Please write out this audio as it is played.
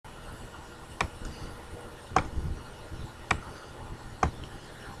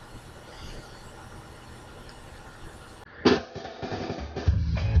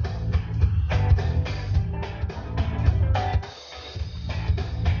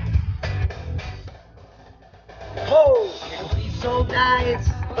so nice,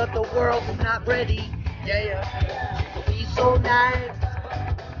 but the world's not ready. Yeah. Be so nice,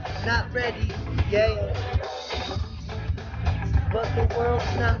 not ready. Yeah. But the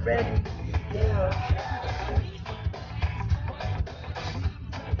world's not ready. Yeah.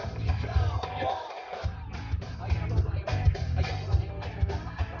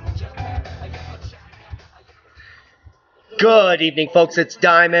 Good evening, folks. It's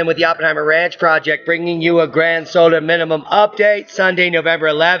Diamond with the Oppenheimer Ranch Project, bringing you a grand solar minimum update. Sunday, November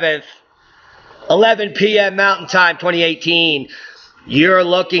 11th, 11 p.m. Mountain Time, 2018. You're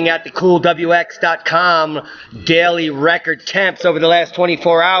looking at the coolwx.com daily record temps over the last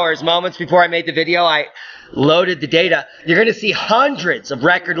 24 hours. Moments before I made the video, I loaded the data. You're going to see hundreds of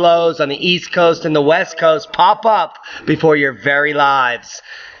record lows on the East Coast and the West Coast pop up before your very lives.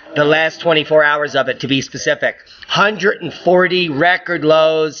 The last 24 hours of it, to be specific. 140 record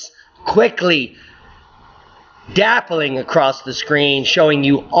lows quickly dappling across the screen, showing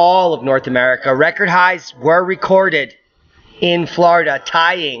you all of North America. Record highs were recorded in Florida,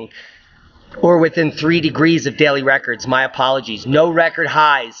 tying or within 3 degrees of daily records. My apologies. No record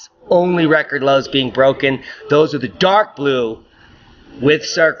highs, only record lows being broken. Those are the dark blue with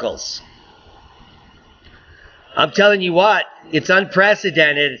circles. I'm telling you what, it's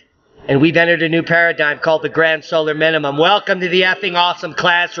unprecedented, and we've entered a new paradigm called the Grand Solar Minimum. Welcome to the effing awesome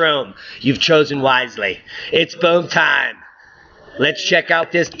classroom. You've chosen wisely. It's boom time. Let's check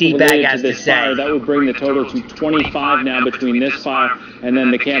out this D-bag has to say. Fire, that would bring the total to 25 now between this fire and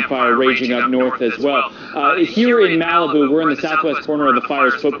then the campfire raging up north as well. Here in Malibu, we're in the southwest corner of the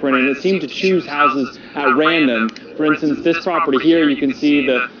fire's footprint, and it seemed to choose houses at random. For instance, this property here, you can see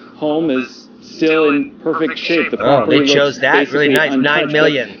the home is still in perfect shape. The property they chose that really nice. Untouched. $9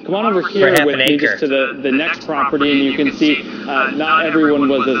 million. Come on over here with me just to the next property, and you can see not everyone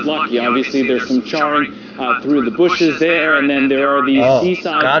was as lucky. Obviously, there's some charring through the bushes there, and then there are these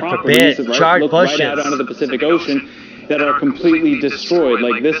seaside properties that look right out onto the Pacific Ocean that are completely destroyed.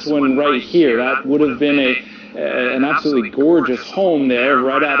 Like this one right here, that would have been an absolutely gorgeous home there,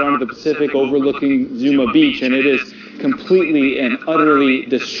 right out onto the Pacific, overlooking Zuma Beach, and it is completely and utterly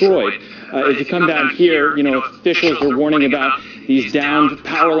destroyed. If you come down here, you know, officials are warning about these downed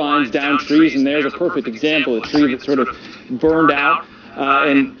power lines, downed trees, and there's a perfect example, a tree that sort of burned out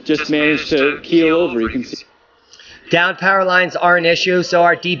and just managed to keel over. You can see. Downed power lines are an issue, so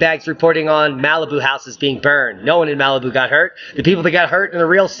are D-bags reporting on Malibu houses being burned. No one in Malibu got hurt. The people that got hurt in the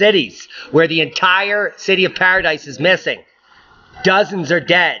real cities, where the entire city of Paradise is missing. Dozens are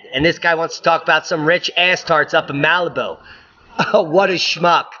dead, and this guy wants to talk about some rich ass tarts up in Malibu. Oh, what a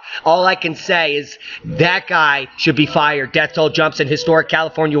schmuck. All I can say is that guy should be fired. Death toll jumps in historic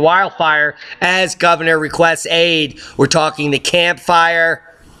California wildfire as governor requests aid. We're talking the Camp Fire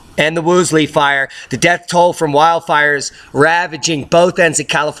and the Woolsey Fire. The death toll from wildfires ravaging both ends of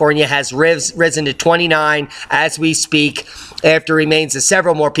California has risen to 29 as we speak, after remains of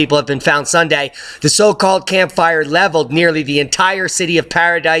several more people have been found Sunday. The so-called Camp Fire leveled nearly the entire city of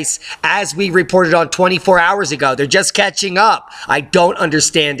Paradise, as we reported on 24 hours ago. They're just catching up. I don't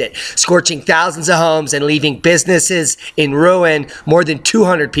understand it. Scorching thousands of homes and leaving businesses in ruin. More than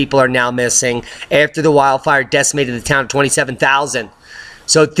 200 people are now missing after the wildfire decimated the town of 27,000.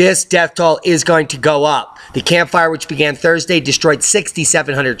 So this death toll is going to go up. The campfire, which began Thursday, destroyed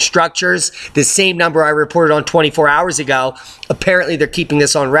 6,700 structures, the same number I reported on 24 hours ago. Apparently, they're keeping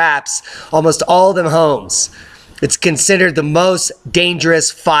this on wraps. Almost all of them homes. It's considered the most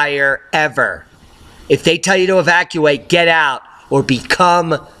dangerous fire ever. If they tell you to evacuate, get out or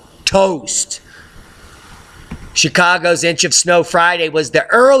become toast. Chicago's inch of snow Friday was the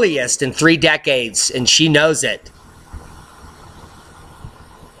earliest in 3 decades, and she knows it.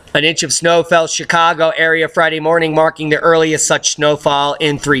 An inch of snow fell Chicago area Friday morning, marking the earliest such snowfall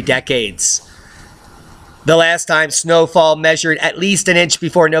in 3 decades. The last time snowfall measured at least an inch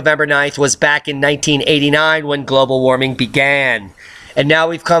before November 9th was back in 1989 when global warming began. And now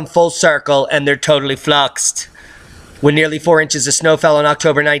we've come full circle and they're totally fluxed. When nearly 4 inches of snow fell on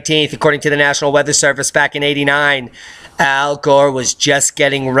October 19th, according to the National Weather Service back in '89, Al Gore was just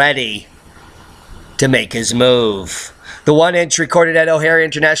getting ready to make his move. The 1 inch recorded at O'Hare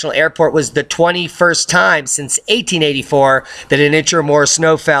International Airport was the 21st time since 1884 that an inch or more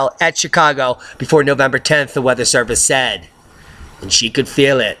snow fell at Chicago before November 10th, the Weather Service said. And she could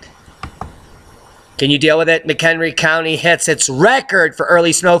feel it. Can you deal with it? McHenry County hits its record for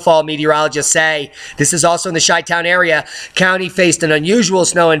early snowfall, meteorologists say. This is also in the Chi-Town area. County faced an unusual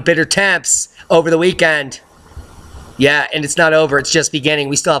snow and bitter temps over the weekend. Yeah, and it's not over. It's just beginning.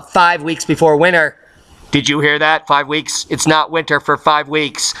 We still have 5 weeks before winter. Did you hear that? 5 weeks? It's not winter for 5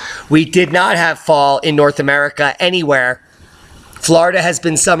 weeks. We did not have fall in North America anywhere. Florida has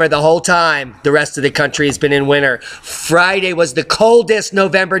been summer the whole time. The rest of the country has been in winter. Friday was the coldest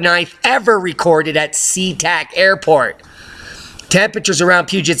November 9th ever recorded at SeaTac Airport. Temperatures around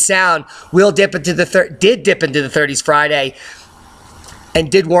Puget Sound did dip into the 30s Friday and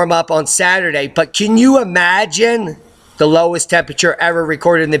did warm up on Saturday. But can you imagine the lowest temperature ever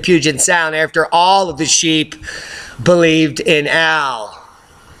recorded in the Puget Sound after all of the sheep believed in Al?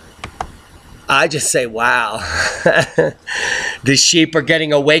 I just say, wow. The sheep are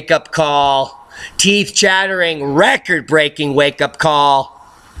getting a wake-up call. Teeth chattering, record-breaking wake-up call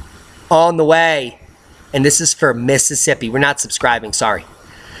on the way. And this is for Mississippi. We're not subscribing, sorry.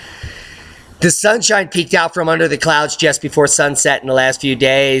 The sunshine peeked out from under the clouds just before sunset in the last few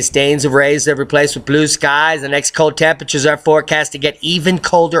days. Danes of rays have replaced with blue skies. The next cold temperatures are forecast to get even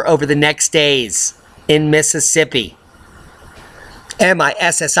colder over the next days in Mississippi.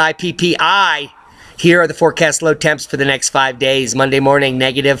 MISSIPPI. Here are the forecast low temps for the next 5 days. Monday morning,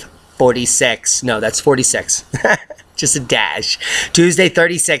 negative 46. No, that's 46. Just a dash. Tuesday,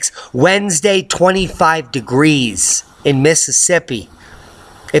 36. Wednesday, 25 degrees in Mississippi.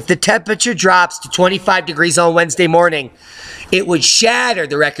 If the temperature drops to 25 degrees on Wednesday morning, it would shatter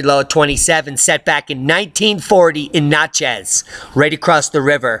the record low of 27 set back in 1940 in Natchez, right across the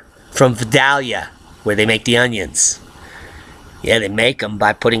river from Vidalia, where they make the onions. Yeah, they make them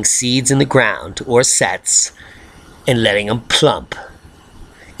by putting seeds in the ground or sets and letting them plump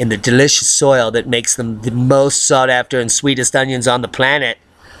in the delicious soil that makes them the most sought after and sweetest onions on the planet.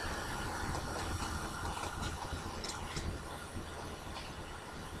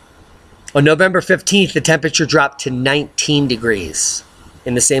 On November 15th, the temperature dropped to 19 degrees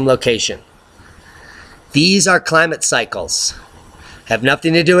in the same location. These are climate cycles. Have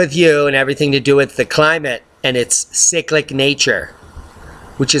nothing to do with you and everything to do with the climate and its cyclic nature,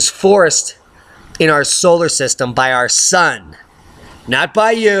 which is forced in our solar system by our sun. Not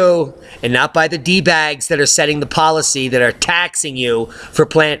by you, and not by the D-bags that are setting the policy that are taxing you for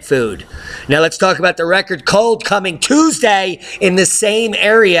plant food. Now let's talk about the record cold coming Tuesday in the same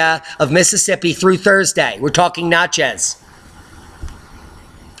area of Mississippi through Thursday. We're talking Natchez.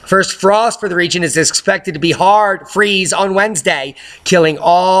 First frost for the region is expected to be hard freeze on Wednesday, killing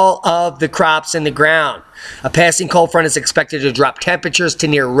all of the crops in the ground. A passing cold front is expected to drop temperatures to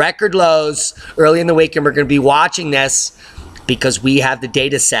near record lows early in the week, and we're going to be watching this because we have the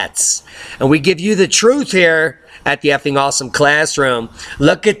data sets. And we give you the truth here at the effing awesome classroom.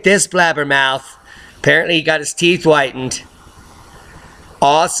 Look at this blabbermouth. Apparently he got his teeth whitened.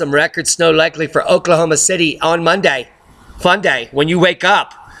 Awesome record snow likely for Oklahoma City on Monday. Fun day when you wake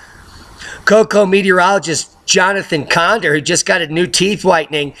up. Cocoa meteorologist Jonathan Conder, who just got a new teeth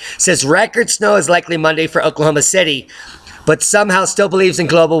whitening, says record snow is likely Monday for Oklahoma City, but somehow still believes in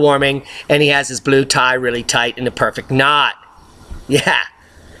global warming, and he has his blue tie really tight in a perfect knot. Yeah,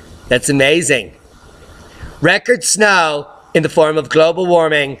 that's amazing. Record snow in the form of global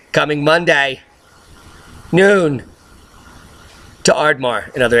warming coming Monday, noon, to Ardmore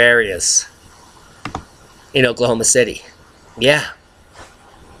and other areas in Oklahoma City. Yeah,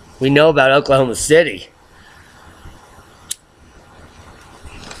 we know about Oklahoma City.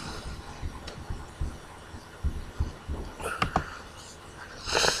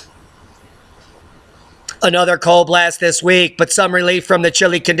 Another cold blast this week, but some relief from the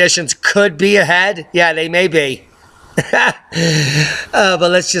chilly conditions could be ahead. Yeah, they may be. But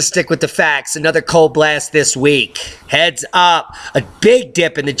let's just stick with the facts. Another cold blast this week. Heads up. A big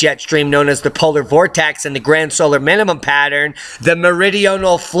dip in the jet stream known as the polar vortex and the grand solar minimum pattern. The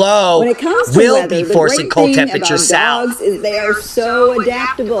meridional flow will be forcing cold temperatures south. Dogs is they are so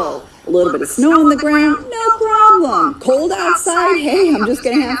adaptable. A little bit of snow on the ground, no problem. Cold outside, hey, I'm just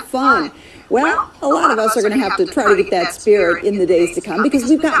going to have fun. Well, a lot of us are going to have to try to get that spirit in the days to come because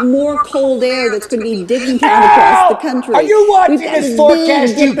we've got more cold air that's going to be digging down across the country. Are you watching this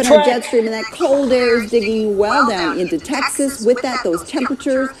forecast, you dip in our jet stream, and that cold air is digging well down into Texas. With that, those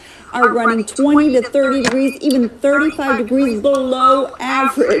temperatures are running 20 to 30 degrees, even 35 degrees below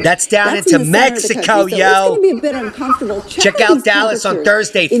average. That's down into Mexico, so yo. It's going to be a bit uncomfortable. Check out Dallas on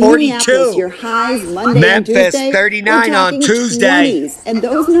Thursday, 42. Your highs Monday Memphis, and Tuesday, 39 on Tuesday. 20s, and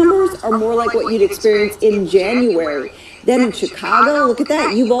those numbers are more like what you'd experience in January. Then in Chicago, look at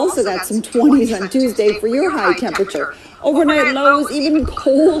that. You've also got some 20s on Tuesday for your high temperature. Overnight lows even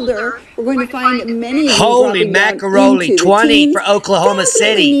colder. We're going to find many of holy macaroni, 20 for Oklahoma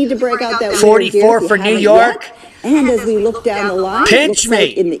City. Need to break out that 44 for New York. Yet. And as we look down the line, pinch me.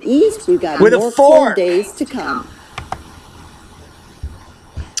 Like in the east, we've got with more a 4 cold days to come.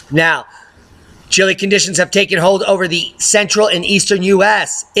 Now, chilly conditions have taken hold over the central and eastern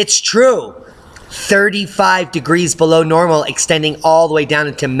U.S. It's true. 35 degrees below normal, extending all the way down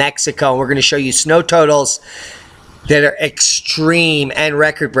into Mexico. And we're going to show you snow totals that are extreme and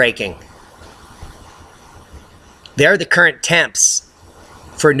record-breaking. There are the current temps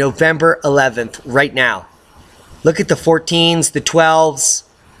for November 11th right now. Look at the 14s, the 12s.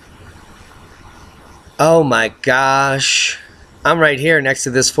 Oh my gosh. I'm right here next to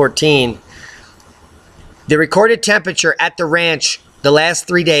this 14. The recorded temperature at the ranch the last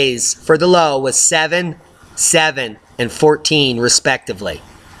 3 days for the low was 7, 7, and 14 respectively.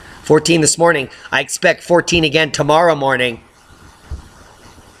 14 this morning. I expect 14 again tomorrow morning.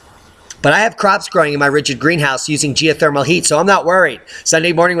 But I have crops growing in my rigid greenhouse using geothermal heat, so I'm not worried.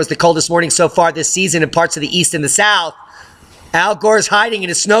 Sunday morning was the coldest morning so far this season in parts of the east and the south. Al Gore's hiding in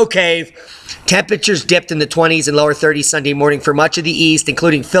a snow cave. Temperatures dipped in the 20s and lower 30s Sunday morning for much of the east,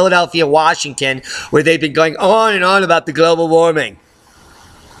 including Philadelphia, Washington, where they've been going on and on about the global warming.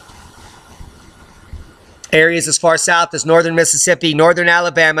 Areas as far south as northern Mississippi, northern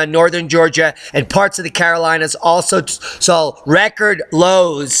Alabama, northern Georgia, and parts of the Carolinas also saw record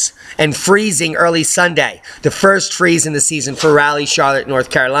lows and freezing early Sunday. The first freeze in the season for Raleigh, Charlotte, North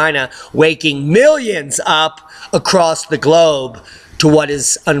Carolina, waking millions up across the globe to what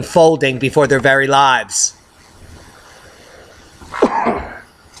is unfolding before their very lives.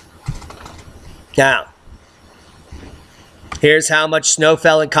 Now, here's how much snow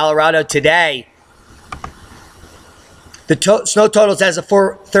fell in Colorado today. The snow totals as of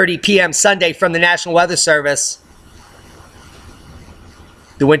 4:30 p.m. Sunday from the National Weather Service.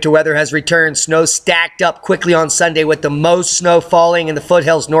 The winter weather has returned. Snow stacked up quickly on Sunday with the most snow falling in the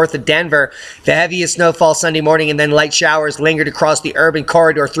foothills north of Denver. The heaviest snowfall Sunday morning, and then light showers lingered across the urban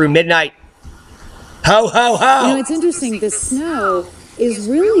corridor through midnight. Ho, ho, ho! You know, it's interesting. The snow is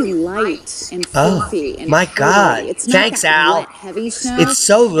really light and fluffy. Oh, my God. It's not Thanks, that Al. wet, heavy snow. It's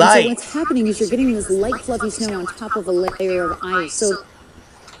so light. And so what's happening is you're getting this light, fluffy snow on top of a layer of ice. So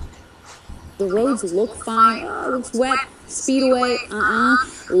the roads look fine. Oh, it looks wet. Speedway,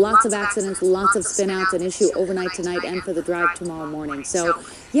 lots of accidents, lots of spinouts, an issue overnight tonight and for the drive tomorrow morning. So,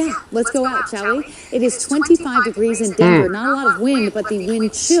 yeah, let's go out, shall we? It is 25 degrees in Denver. Not a lot of wind, but the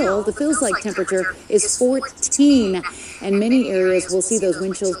wind chill, the feels-like temperature is 14. And many areas will see those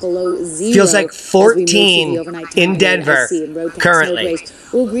wind chills below zero. Feels like 14 in Denver currently.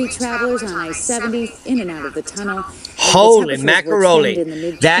 We'll greet travelers on I-70 in and out of the tunnel. Holy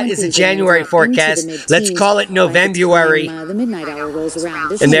macaroni. That is a January forecast. Let's call it November. The midnight hour rolls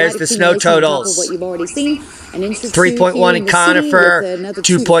around. And there's the snow totals. 3.1 in Conifer,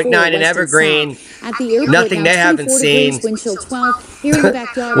 2.9 in Evergreen. Nothing they haven't seen. Wind chill 12. Here in the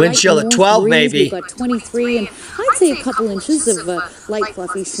backyard, wind chill at 12 maybe. We've got 23 and I'd say a couple inches of light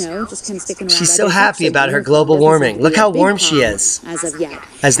fluffy snow just kind of sticking around. She's so happy about her global warming. Look how warm she is. As of yet.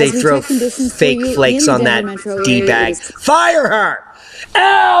 As they throw fake flakes on that D-bag. Fire her!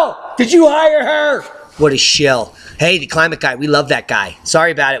 Al! Did you hire her? What a shill. Hey, the climate guy, we love that guy.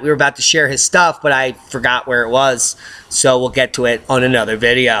 Sorry about it. We were about to share his stuff, but I forgot where it was. So we'll get to it on another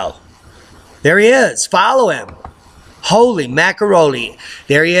video. There he is. Follow him. Holy macaroni.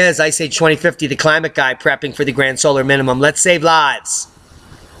 There he is. Ice Age 2050, the climate guy prepping for the grand solar minimum. Let's save lives.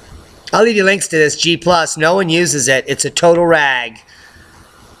 I'll leave you links to this G+. No one uses it. It's a total rag.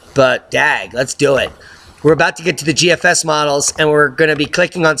 But dag, let's do it. We're about to get to the GFS models, and we're going to be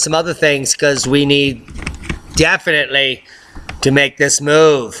clicking on some other things because we need definitely to make this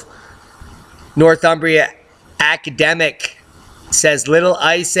move. Northumbria Academic says little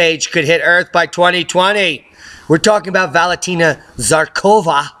ice age could hit Earth by 2020. We're talking about Valentina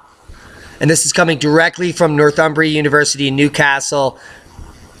Zarkova, and this is coming directly from Northumbria University in Newcastle.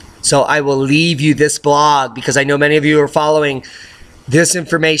 So I will leave you this blog because I know many of you are following this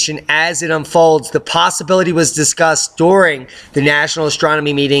information as it unfolds. The possibility was discussed during the National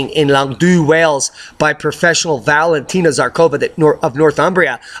Astronomy meeting in Llandu, Wales, by professional Valentina Zarkova of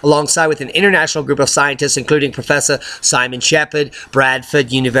Northumbria, alongside with an international group of scientists, including Professor Simon Shepard,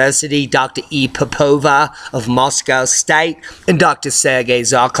 Bradford University, Dr. E. Popova of Moscow State, and Dr. Sergei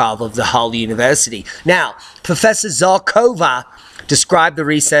Zarkov of the Hull University. Now, Professor Zarkova described the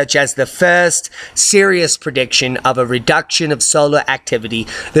research as the first serious prediction of a reduction of solar activity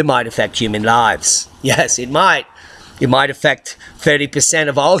that might affect human lives. Yes, it might. It might affect 30%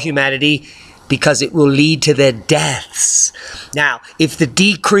 of all humanity because it will lead to their deaths. Now, if the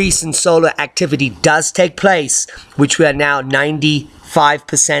decrease in solar activity does take place, which we are now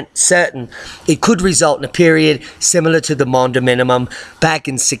 95% certain, it could result in a period similar to the Maunder minimum back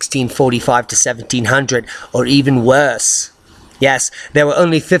in 1645 to 1700, or even worse. Yes, there were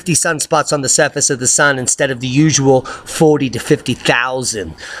only 50 sunspots on the surface of the sun instead of the usual 40 to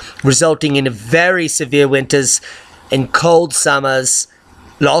 50,000, resulting in very severe winters and cold summers,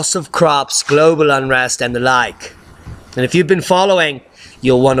 loss of crops, global unrest, and the like. And if you've been following,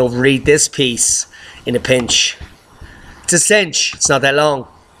 you'll want to read this piece in a pinch. It's a cinch. It's not that long.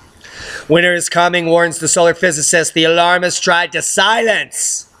 Winter is coming, warns the solar physicist. The alarmists tried to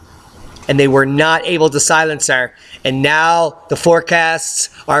silence, and they were not able to silence her. And now the forecasts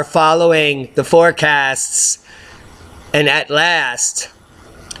are following the forecasts. And at last,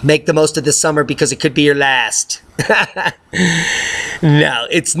 make the most of this summer because it could be your last. No,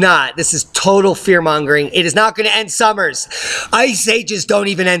 it's not. This is total fear-mongering. It is not going to end summers. Ice ages don't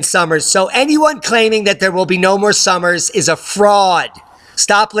even end summers. So anyone claiming that there will be no more summers is a fraud.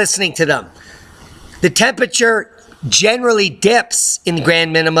 Stop listening to them. The temperature generally dips in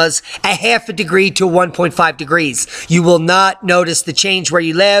grand minimas a 0.5 degree to 1.5 degrees. You will not notice the change where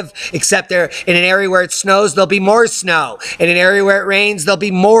you live, except there in an area where it snows, there'll be more snow. In an area where it rains, there'll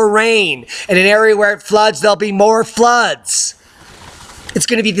be more rain. In an area where it floods, there'll be more floods. It's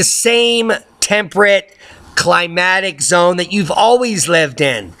going to be the same temperate climatic zone that you've always lived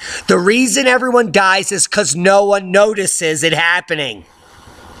in. The reason everyone dies is because no one notices it happening.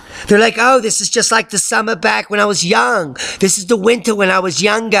 They're like, oh, this is just like the summer back when I was young. This is the winter when I was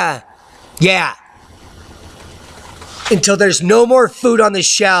younger. Yeah. Until there's no more food on the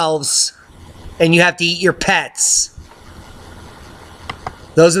shelves and you have to eat your pets.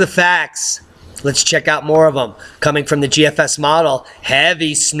 Those are the facts. Let's check out more of them. Coming from the GFS model,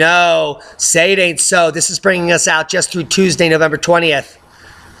 heavy snow. Say it ain't so. This is bringing us out just through Tuesday, November 20th.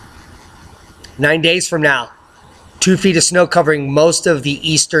 9 days from now. 2 feet of snow covering most of the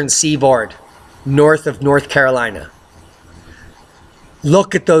eastern seaboard, north of North Carolina.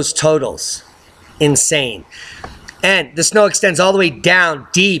 Look at those totals. Insane. And the snow extends all the way down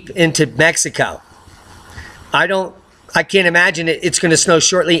deep into Mexico. I can't imagine it's going to snow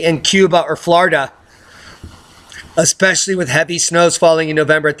shortly in Cuba or Florida, especially with heavy snows falling in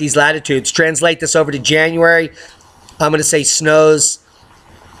November at these latitudes. Translate this over to January. I'm going to say snows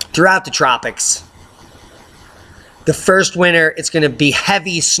throughout the tropics. The first winter, it's going to be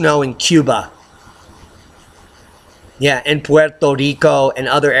heavy snow in Cuba. Yeah, in Puerto Rico and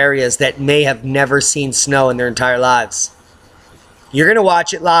other areas that may have never seen snow in their entire lives. You're going to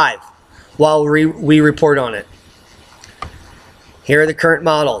watch it live while we report on it. Here are the current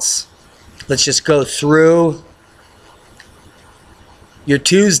models. Let's just go through your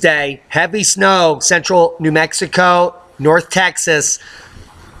Tuesday. Heavy snow, central New Mexico, North Texas,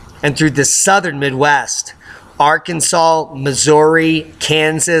 and through the southern Midwest. Arkansas, Missouri,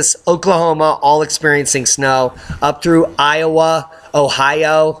 Kansas, Oklahoma, all experiencing snow. Up through Iowa,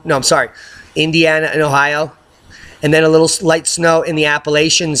 Indiana and Ohio. And then a little light snow in the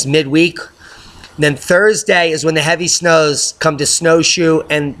Appalachians midweek. And then Thursday is when the heavy snows come to Snowshoe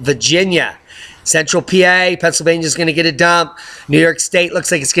and Virginia. Central PA, Pennsylvania is going to get a dump. New York State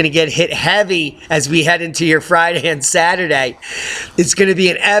looks like it's going to get hit heavy as we head into your Friday and Saturday. It's going to be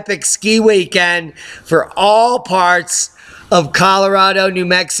an epic ski weekend for all parts of Colorado, New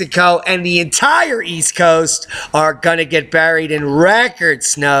Mexico, and the entire East Coast are going to get buried in record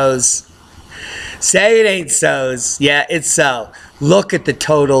snows. Say it ain't so's. Yeah, it's so. Look at the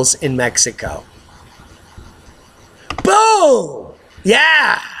totals in Mexico. Boom!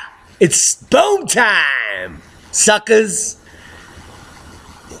 Yeah! It's boom time, suckers.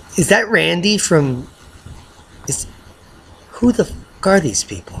 Is that Randy from... Who the fuck are these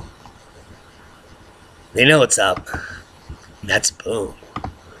people? They know what's up. That's boom.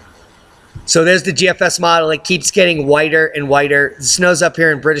 So there's the GFS model. It keeps getting whiter and whiter. The snows up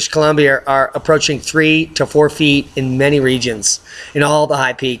here in British Columbia are approaching 3 to 4 feet in many regions, in all the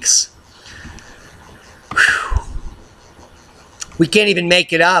high peaks. Whew. We can't even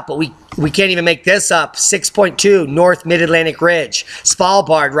make it up, but we can't even make this up. 6.2 North Mid-Atlantic Ridge.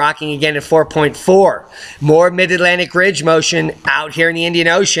 Svalbard rocking again at 4.4. More Mid-Atlantic Ridge motion out here in the Indian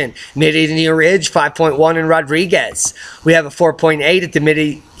Ocean. Mid-Indian Ridge, 5.1 in Rodriguez. We have a 4.8 at the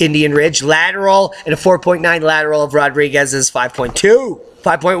Mid-Indian Ridge lateral, and a 4.9 lateral of Rodriguez is 5.2,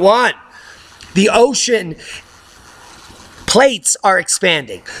 5.1. The ocean plates are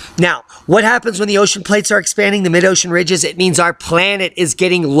expanding. Now, what happens when the ocean plates are expanding, the mid-ocean ridges? It means our planet is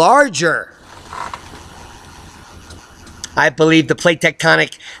getting larger. I believe the plate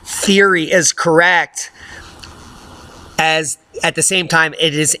tectonic theory is correct, as at the same time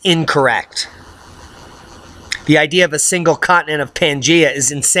it is incorrect. The idea of a single continent of Pangea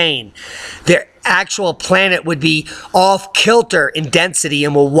is insane. The actual planet would be off kilter in density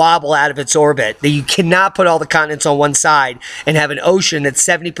and will wobble out of its orbit. You cannot put all the continents on one side and have an ocean that's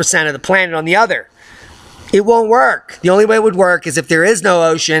 70% of the planet on the other. It won't work. The only way it would work is if there is no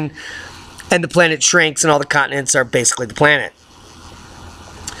ocean and the planet shrinks and all the continents are basically the planet.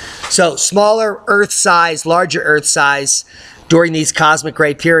 So smaller Earth size, larger Earth size during these cosmic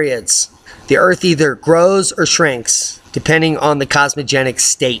ray periods. The Earth either grows or shrinks depending on the cosmogenic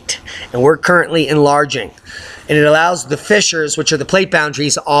state. And we're currently enlarging. And it allows the fissures, which are the plate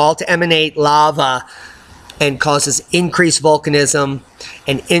boundaries, all to emanate lava and causes increased volcanism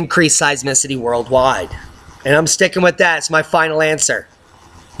and increased seismicity worldwide. And I'm sticking with that. It's my final answer.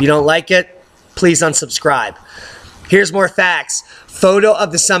 If you don't like it, please unsubscribe. Here's more facts. Photo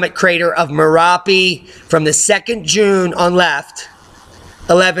of the summit crater of Merapi from the 2nd June on left,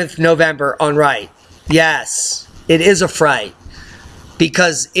 11th November on right. Yes, it is a fright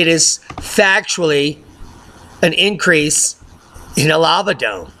because it is factually an increase in a lava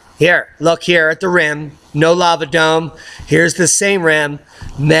dome. Here, look here at the rim, no lava dome. Here's the same rim,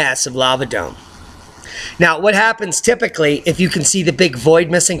 massive lava dome. Now, what happens typically, if you can see the big void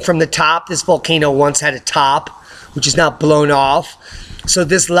missing from the top, this volcano once had a top, which is now blown off. So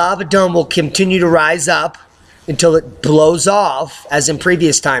this lava dome will continue to rise up until it blows off, as in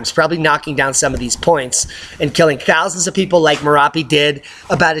previous times, probably knocking down some of these points and killing thousands of people like Merapi did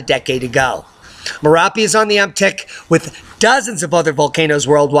about a decade ago. Merapi is on the uptick with dozens of other volcanoes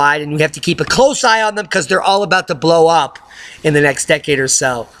worldwide, and we have to keep a close eye on them because they're all about to blow up in the next decade or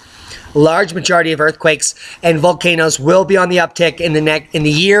so. A large majority of earthquakes and volcanoes will be on the uptick in the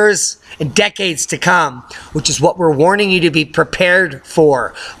years and decades to come, which is what we're warning you to be prepared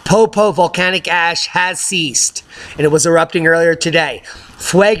for. Popo volcanic ash has ceased, and it was erupting earlier today.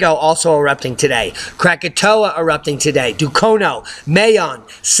 Fuego also erupting today. Krakatoa erupting today. Dukono, Mayon,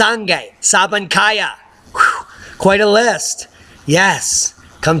 Sangay, Sabancaya. Whew, quite a list. Yes,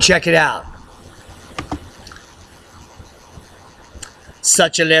 come check it out.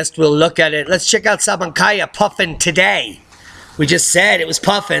 Such a list, we'll look at it. Let's check out Sabancaya puffing today. We just said it was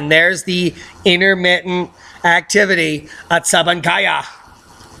puffing. There's the intermittent activity at Sabancaya.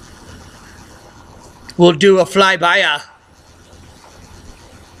 We'll do a flyby.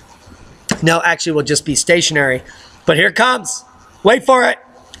 No, actually, we'll just be stationary. But here it comes. Wait for it.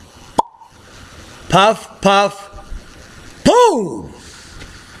 Puff, puff, boom.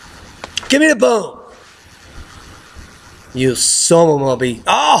 Give me the boom. You somomobi.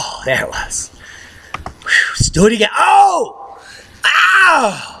 Oh, there it was. Whew, let's do it again. Oh!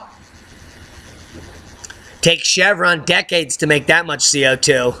 Ow! Take Chevron decades to make that much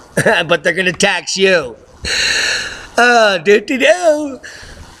CO2, but they're going to tax you. Oh, do-do-do.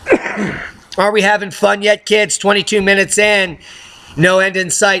 Are we having fun yet, kids? 22 minutes in. No end in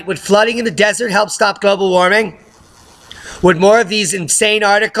sight. Would flooding in the desert help stop global warming? Would more of these insane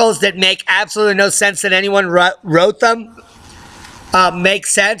articles that make absolutely no sense that anyone wrote them make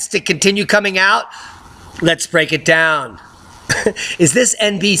sense to continue coming out? Let's break it down. Is this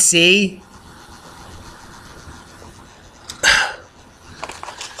NBC?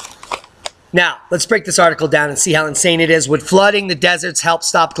 Now, let's break this article down and see how insane it is. Would flooding the deserts help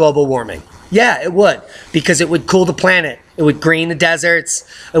stop global warming? Yeah, it would, because it would cool the planet. It would green the deserts.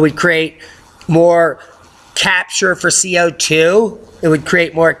 It would create more capture for CO2. It would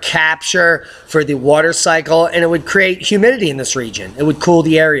create more capture for the water cycle, and it would create humidity in this region. It would cool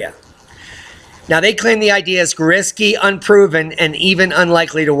the area. Now, they claim the idea is risky, unproven, and even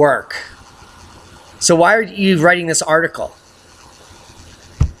unlikely to work. So why are you writing this article?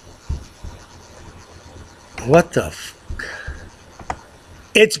 What the f...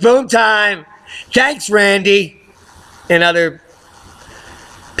 It's boom time! Thanks, Randy! And other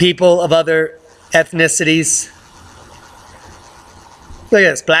people of other ethnicities. Look at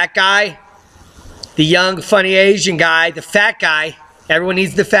this. Black guy, the young, funny Asian guy, the fat guy. Everyone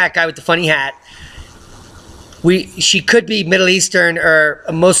needs the fat guy with the funny hat. She could be Middle Eastern or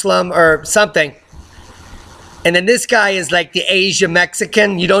a Muslim or something. And then this guy is like the Asia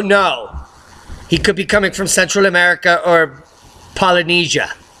Mexican. You don't know. He could be coming from Central America or Polynesia.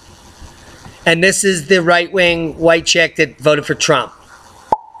 And this is the right-wing white chick that voted for Trump.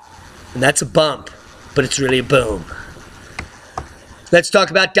 And that's a bump, but it's really a boom. Let's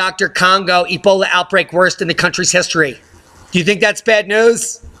talk about Dr. Congo, Ebola outbreak worst in the country's history. Do you think that's bad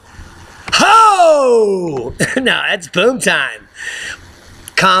news? Ho! No, that's boom time.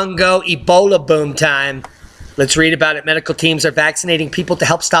 Congo, Ebola boom time. Let's read about it. Medical teams are vaccinating people to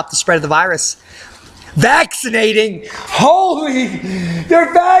help stop the spread of the virus. Vaccinating? Holy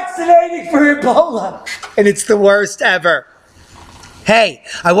They're vaccinating for Ebola. And it's the worst ever. Hey,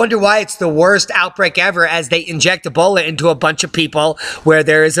 I wonder why it's the worst outbreak ever as they inject Ebola into a bunch of people where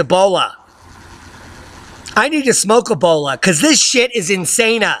there is Ebola. I need to smoke Ebola because this shit is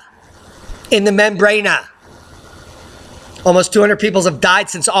insana in the membrana. Almost 200 people have died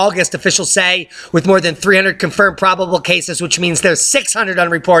since August, officials say, with more than 300 confirmed probable cases, which means there's 600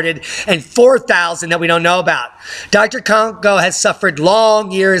 unreported and 4,000 that we don't know about. Dr. Congo has suffered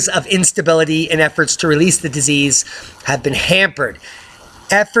long years of instability, and efforts to release the disease have been hampered.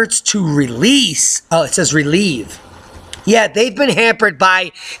 Efforts to release, oh, it says relieve. Yeah, they've been hampered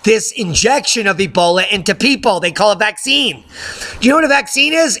by this injection of Ebola into people. They call it vaccine. Do you know what a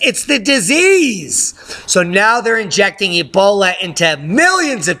vaccine is? It's the disease. So now they're injecting Ebola into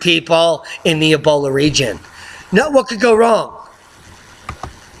millions of people in the Ebola region. Now, what could go wrong?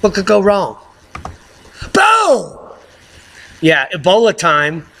 What could go wrong? Boom! Yeah, Ebola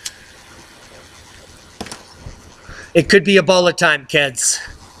time. It could be Ebola time, kids.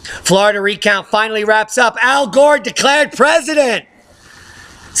 Florida recount finally wraps up. Al Gore declared president.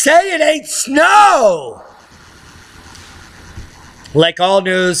 Say it ain't snow. Like all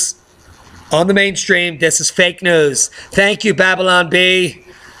news on the mainstream, this is fake news. Thank you, Babylon Bee,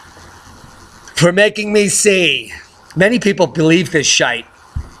 for making me see. Many people believe this shite.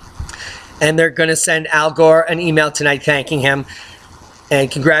 And they're going to send Al Gore an email tonight thanking him and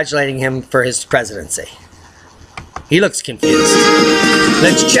congratulating him for his presidency. He looks confused.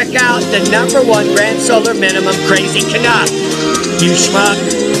 Let's check out the #1 Grand Solar Minimum Crazy Canuck. You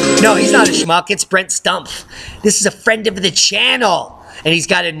schmuck. No, he's not a schmuck. It's Brent Stump. This is a friend of the channel. And he's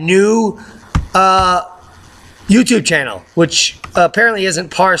got a new YouTube channel, which apparently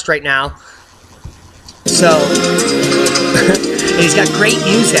isn't parsed right now. So, and he's got great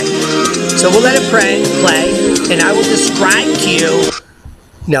music. So we'll let it play, and I will describe to you.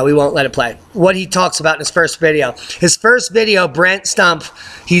 No, we won't let it play. What he talks about in his first video. His first video, Brent Stump,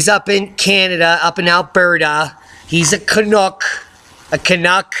 he's up in Canada, up in Alberta. He's a Canuck. A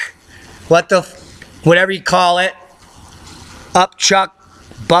Canuck. Whatever you call it. Upchuck,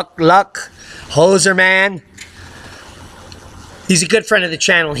 Buck Luck, Hoser Man. He's a good friend of the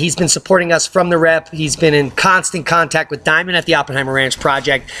channel. He's been supporting us from the rep. He's been in constant contact with Diamond at the Oppenheimer Ranch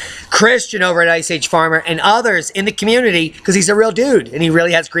Project, Christian over at Ice Age Farmer, and others in the community because he's a real dude and he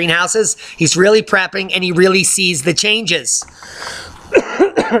really has greenhouses. He's really prepping and he really sees the changes.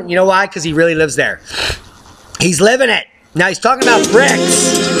 You know why? Because he really lives there. He's living it. Now he's talking about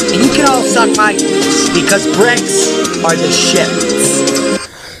bricks. And you can all suck my because bricks are the shit.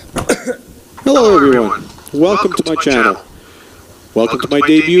 Hello everyone. Welcome to my channel. Welcome to my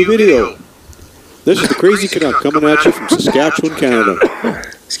debut video. This is the Crazy Canuck coming at you from Saskatchewan, Canada.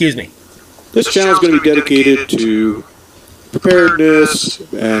 Excuse me. This channel is going to be dedicated to preparedness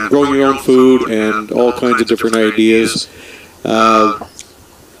and growing your own food and all kinds of different ideas.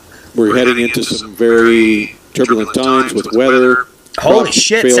 We're heading into some very turbulent times with weather. Holy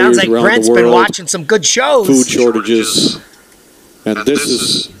shit, sounds like Brent's been watching some good shows. Food shortages. And this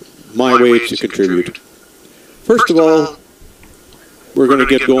is my way to contribute. First of all, we're going to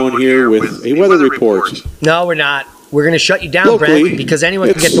get going here with a weather report. No, we're not. We're going to shut you down, Brent, because anyone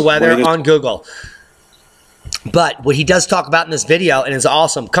can get the weather on Google. But what he does talk about in this video, and is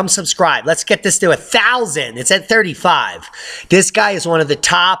awesome, come subscribe. Let's get this to 1,000. It's at 35. This guy is one of the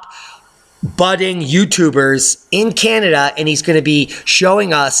top budding YouTubers in Canada, and he's going to be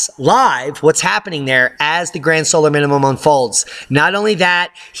showing us live what's happening there as the Grand Solar Minimum unfolds. Not only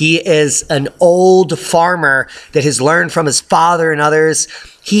that, he is an old farmer that has learned from his father and others.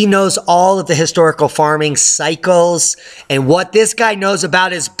 He knows all of the historical farming cycles, and what this guy knows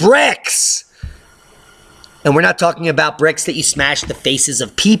about is bricks. And we're not talking about bricks that you smash the faces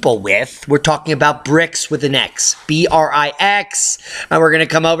of people with. We're talking about bricks with an X. B-R-I-X. And we're going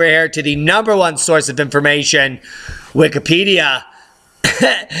to come over here to the #1 source of information, Wikipedia,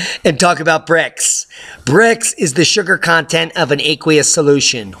 and talk about bricks. Bricks is the sugar content of an aqueous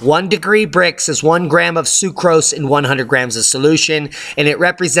solution. 1 degree bricks is 1 gram of sucrose in 100 grams of solution, and it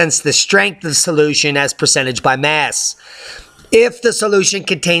represents the strength of solution as percentage by mass. If the solution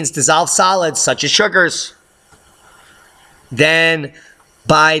contains dissolved solids, such as sugars, then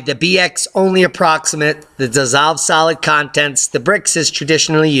by the BX only approximate the dissolved solid contents, the bricks is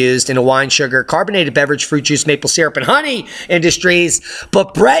traditionally used in a wine, sugar, carbonated beverage, fruit juice, maple syrup, and honey industries,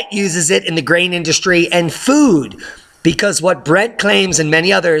 but Brett uses it in the grain industry and food, because what Brett claims and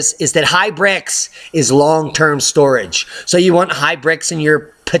many others is that high bricks is long-term storage. So you want high bricks in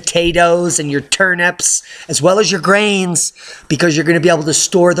your potatoes and your turnips, as well as your grains, because you're going to be able to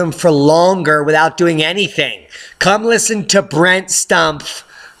store them for longer without doing anything. Come listen to Brent Stumpf.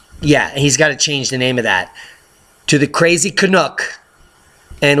 Yeah, he's got to change the name of that to the Crazy Canuck,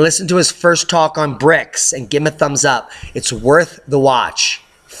 and listen to his first talk on bricks and give him a thumbs up. It's worth the watch.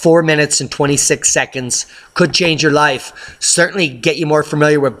 4 minutes and 26 seconds. Could change your life. Certainly get you more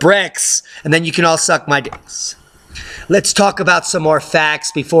familiar with bricks, and then you can all suck my dicks. Let's talk about some more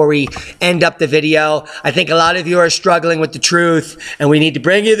facts before we end up the video. I think a lot of you are struggling with the truth, and we need to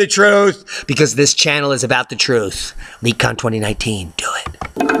bring you the truth because this channel is about the truth. LeakCon 2019, do it.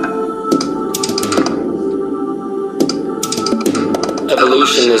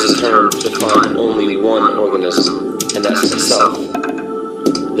 Evolution is a term to define only one organism, and that's the self.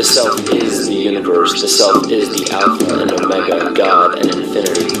 The self is the universe. The self is the alpha and omega, God and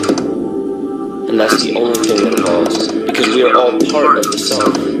infinity. And that's the only thing that evolves, because we are all part of the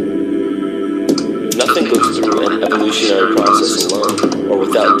self. Nothing goes through an evolutionary process alone, or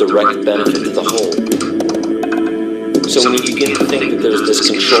without direct benefit to the whole. So when you begin to think that there's this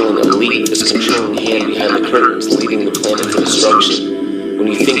controlling elite, this controlling hand behind the curtains leading the planet to destruction,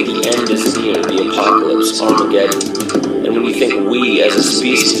 when you think the end is near, the apocalypse, Armageddon, and when you think we as a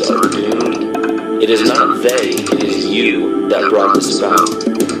species are doomed, it is not they, it is you that brought this about.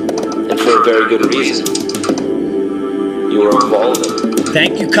 And for a very good reason. You are evolving.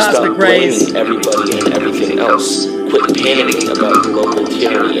 Thank you, Cosmic Stop Rays. blaming everybody and everything else. Quit panicking about global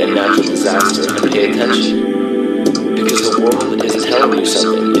tyranny and natural disaster and pay attention. Because the world is telling you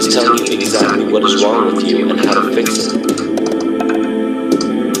something. It's telling you exactly what is wrong with you and how to fix it.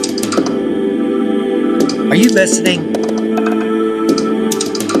 Are you listening?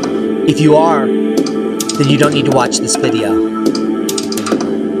 If you are, then you don't need to watch this video.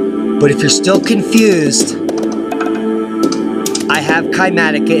 But if you're still confused, I have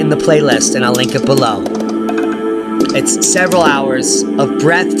Kymatica in the playlist and I'll link it below. It's several hours of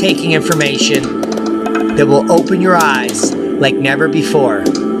breathtaking information that will open your eyes like never before.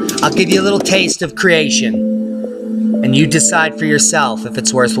 I'll give you a little taste of creation, and you decide for yourself if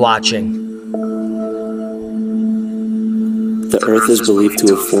it's worth watching. The Earth is believed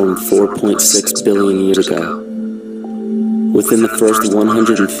to have formed 4.6 billion years ago. Within the first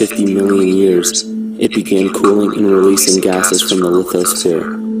 150 million years, it began cooling and releasing gases from the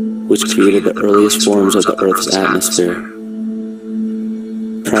lithosphere, which created the earliest forms of the Earth's atmosphere.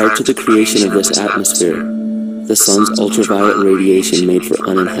 Prior to the creation of this atmosphere, the sun's ultraviolet radiation made for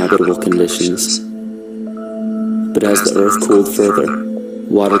uninhabitable conditions. But as the Earth cooled further,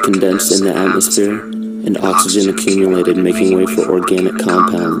 water condensed in the atmosphere, and oxygen accumulated, making way for organic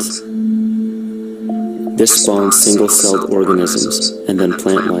compounds. This spawned single-celled organisms, and then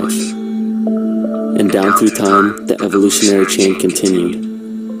plant life. And down through time, the evolutionary chain continued.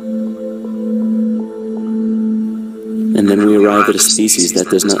 And then we arrive at a species that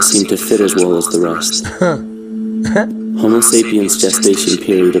does not seem to fit as well as the rest. Homo sapiens' gestation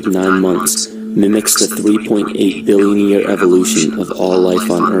period of 9 months mimics the 3.8 billion year evolution of all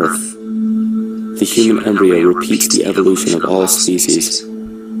life on Earth. The human embryo repeats the evolution of all species.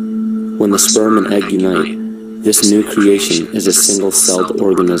 When the sperm and egg unite, this new creation is a single-celled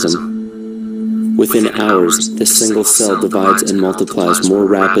organism. Within hours, this single cell divides and multiplies more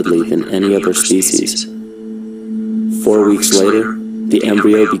rapidly than any other species. 4 weeks later, the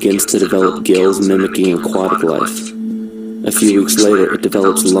embryo begins to develop gills mimicking aquatic life. A few weeks later, it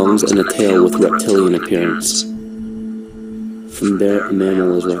develops lungs and a tail with reptilian appearance. From there, a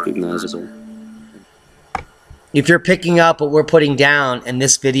mammal is recognizable. If you're picking up what we're putting down and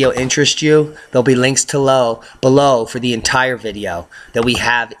this video interests you, there'll be links below for the entire video that we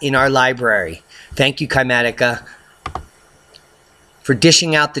have in our library. Thank you, Kymatica, for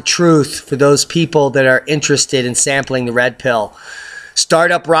dishing out the truth for those people that are interested in sampling the red pill.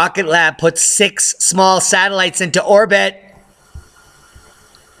 Startup Rocket Lab puts 6 small satellites into orbit.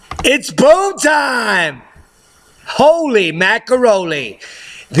 It's boom time! Holy macaroni!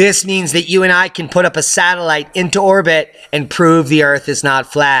 This means that you and I can put up a satellite into orbit and prove the Earth is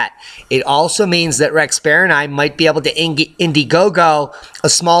not flat. It also means that Rex Bear and I might be able to Indiegogo a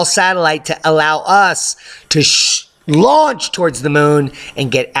small satellite to allow us to launch towards the moon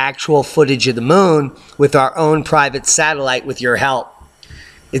and get actual footage of the moon with our own private satellite with your help.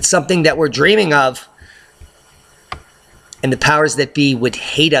 It's something that we're dreaming of, and the powers that be would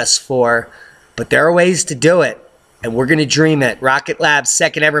hate us for, but there are ways to do it. And we're going to dream it. Rocket Lab's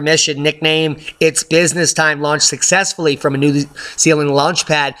second ever mission, nickname It's Business Time, launched successfully from a New Zealand launch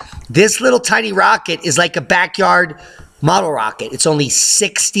pad. This little tiny rocket is like a backyard model rocket. It's only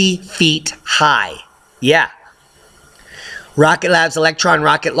 60 feet high. Yeah. Rocket Lab's Electron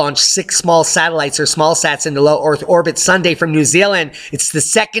rocket launched 6 small satellites or small sats into low Earth orbit Sunday from New Zealand. It's the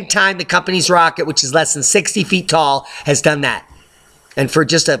second time the company's rocket, which is less than 60 feet tall, has done that. And for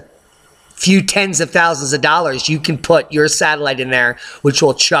just a few tens of thousands of dollars, you can put your satellite in there, which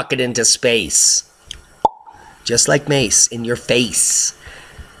will chuck it into space. Just like Mace, in your face.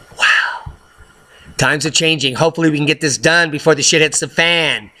 Wow. Times are changing. Hopefully we can get this done before the shit hits the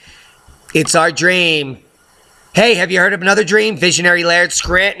fan. It's our dream. Hey, have you heard of another dream? Visionary Laird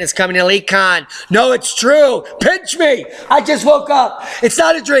Scranton is coming to EliteCon. No, it's true. Pinch me. I just woke up. It's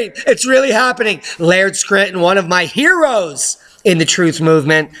not a dream. It's really happening. Laird Scranton, one of my heroes in the truth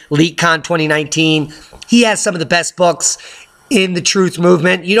movement, EliteCon 2019. He has some of the best books in the truth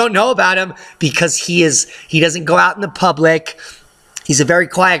movement. You don't know about him because he doesn't go out in the public. He's a very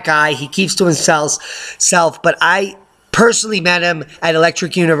quiet guy. He keeps to himself. But I personally met him at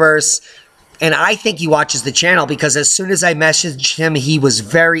Electric Universe. And I think he watches the channel because as soon as I messaged him, he was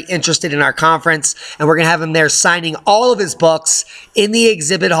very interested in our conference. And we're going to have him there signing all of his books in the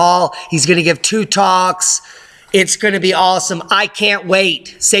exhibit hall. He's going to give 2 talks. It's going to be awesome. I can't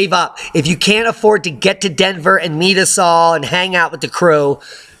wait. Save up. If you can't afford to get to Denver and meet us all and hang out with the crew,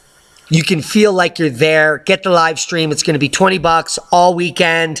 you can feel like you're there. Get the live stream. It's going to be $20 all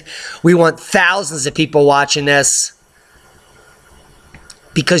weekend. We want thousands of people watching this,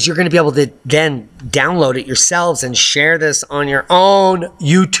 because you're going to be able to then download it yourselves and share this on your own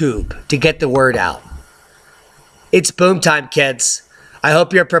YouTube to get the word out. It's boom time, kids. I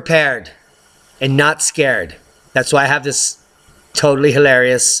hope you're prepared and not scared. That's why I have this totally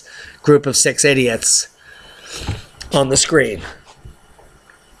hilarious group of 6 idiots on the screen.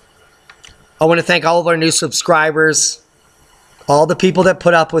 I want to thank all of our new subscribers, all the people that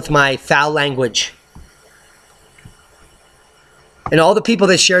put up with my foul language, and all the people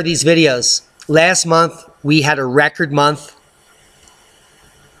that share these videos. Last month, we had a record month.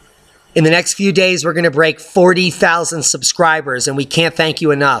 In the next few days, we're going to break 40,000 subscribers, and we can't thank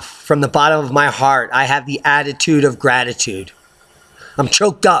you enough. From the bottom of my heart, I have the attitude of gratitude. I'm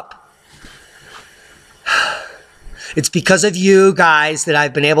choked up. It's because of you guys that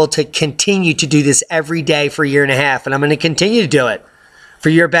I've been able to continue to do this every day for a year and a half, and I'm going to continue to do it for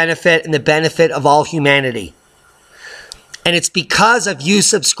your benefit and the benefit of all humanity. And it's because of you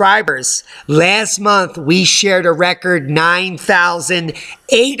subscribers. Last month, we shared a record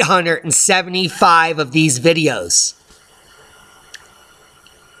 9,875 of these videos.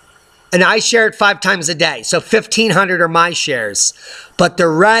 And I share it 5 times a day. So 1,500 are my shares. But the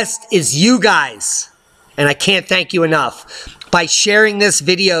rest is you guys. And I can't thank you enough. By sharing this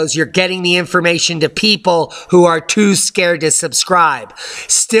videos, you're getting the information to people who are too scared to subscribe.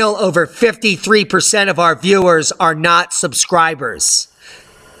 Still, over 53% of our viewers are not subscribers.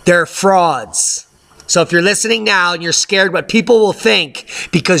 They're frauds. So if you're listening now and you're scared what people will think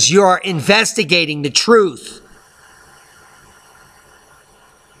because you are investigating the truth,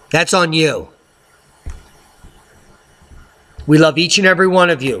 that's on you. We love each and every one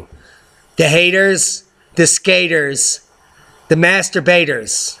of you. The haters, the skaters, the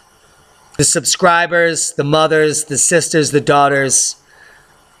masturbators, the subscribers, the mothers, the sisters, the daughters,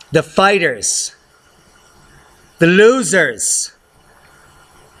 the fighters, the losers,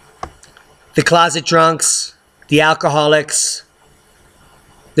 the closet drunks, the alcoholics,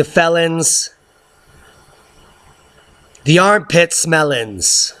 the felons, the armpit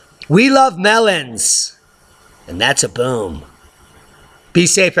smellins. We love melons, and that's a boom. Be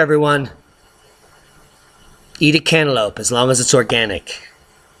safe, everyone. Eat a cantaloupe as long as it's organic.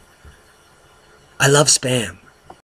 I love Spam.